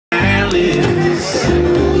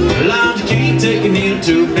Lord, you can't take an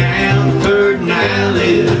into down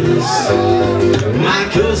Pedernales. My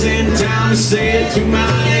cousin Tommy said to my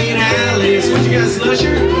Aunt Alice, what you got,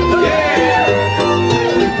 Slusher? Yeah!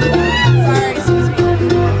 Sorry, excuse me.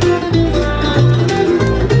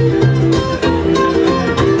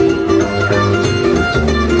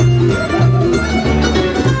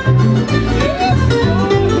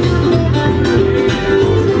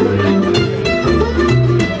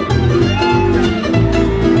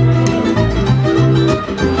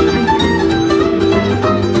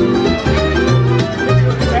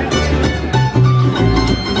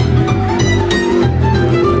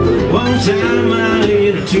 Time I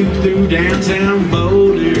hit a tube through downtown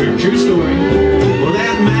Boulder. True story. Well,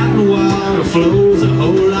 that mountain water flows a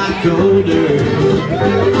whole lot colder.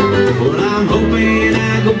 Well, I'm hoping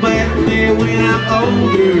I go back there when I'm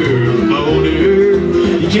older. Boulder,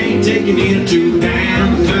 you can't take an into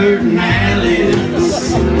down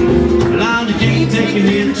Pedernales. Lord, you can't take an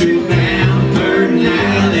into down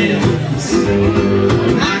Pedernales.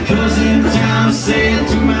 My cousin Tom said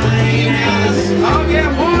to my Aunt Alice, I'll get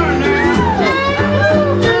warm now.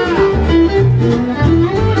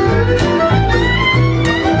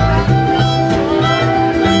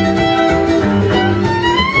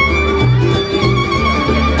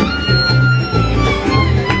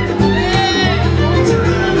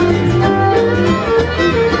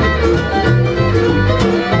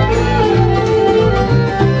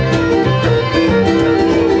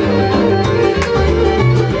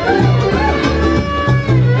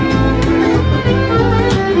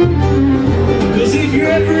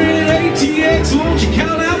 Won't you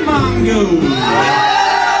call out Mongo?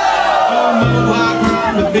 Oh, Mohawk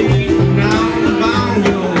on the beat and on the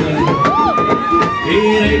bongo.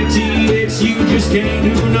 In ATX you just can't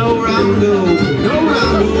do no wrongo. No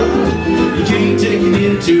wrongo. You can't take it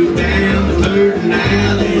into down the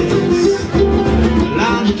Pedernales.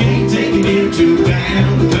 Lord, you can't take it into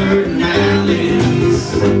down the Pedernales.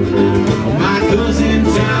 Oh, my cousin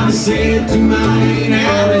Tom said to my Aunt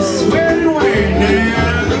Alice, where and where now?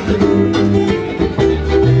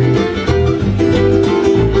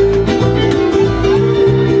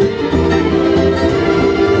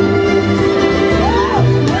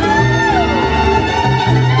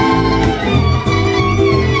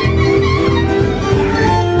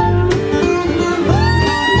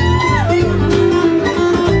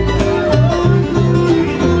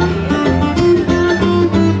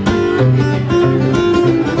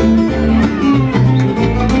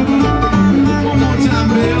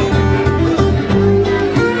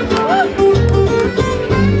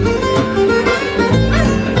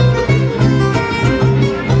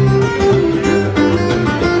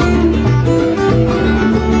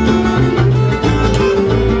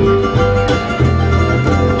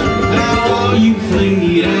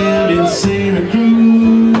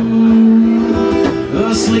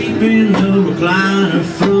 Asleep in the recliner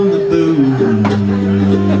from the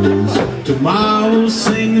booze. Tomorrow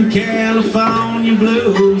singing California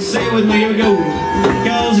blues. Say it with me, here we go.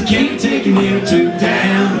 Cause I can't take an into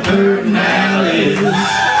down Pedernales.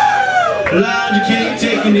 Lord, you can't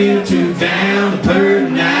take an into down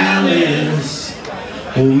Pedernales.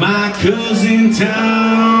 Oh, my cousin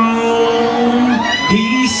Tom,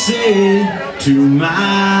 he said to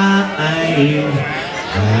my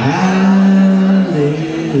Aunt